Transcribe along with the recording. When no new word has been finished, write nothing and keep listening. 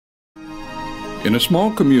In a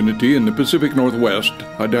small community in the Pacific Northwest,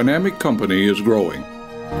 a dynamic company is growing.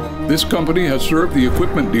 This company has served the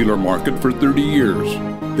equipment dealer market for 30 years.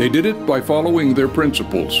 They did it by following their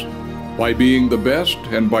principles, by being the best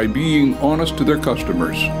and by being honest to their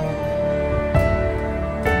customers.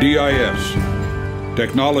 DIS,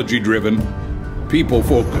 technology-driven,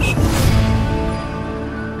 people-focused.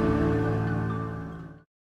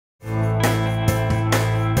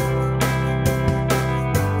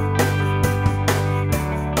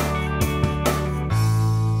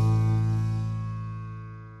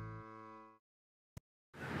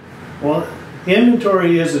 Well,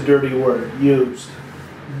 inventory is a dirty word, used.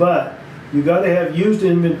 But you got to have used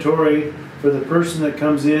inventory for the person that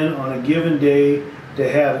comes in on a given day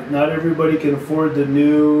to have it. Not everybody can afford the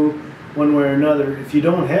new one way or another. If you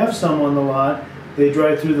don't have some on the lot, they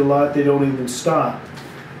drive through the lot, they don't even stop.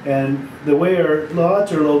 And the way our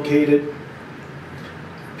lots are located,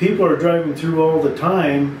 people are driving through all the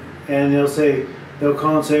time, and they'll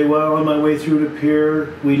call and say, well, on my way through the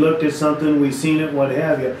pier, we looked at something, we seen it, what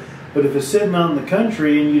have you. But if it's sitting out in the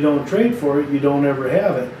country and you don't trade for it, you don't ever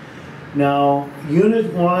have it. Now,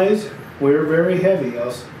 unit-wise, we're very heavy,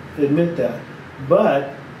 I'll admit that.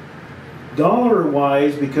 But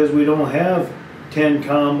dollar-wise, because we don't have 10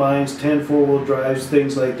 combines, 10 four-wheel drives,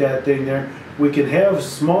 things like that thing there, we can have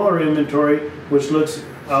smaller inventory, which looks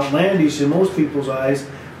outlandish in most people's eyes,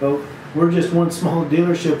 but we're just one small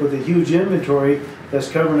dealership with a huge inventory that's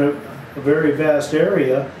covering a very vast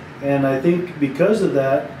area. And I think because of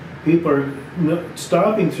that, people are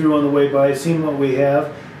stopping through on the way by, seeing what we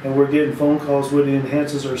have, and we're getting phone calls, which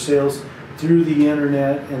enhances our sales through the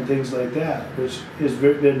internet and things like that, which has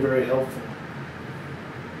been very helpful.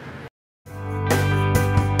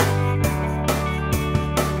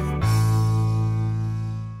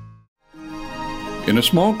 In a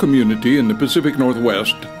small community in the Pacific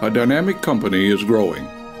Northwest, a dynamic company is growing.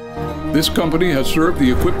 This company has served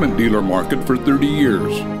the equipment dealer market for 30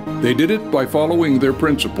 years. They did it by following their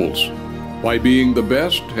principles, by being the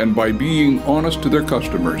best and by being honest to their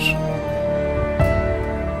customers.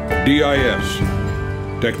 DIS,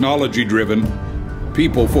 technology-driven,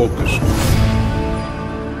 people-focused.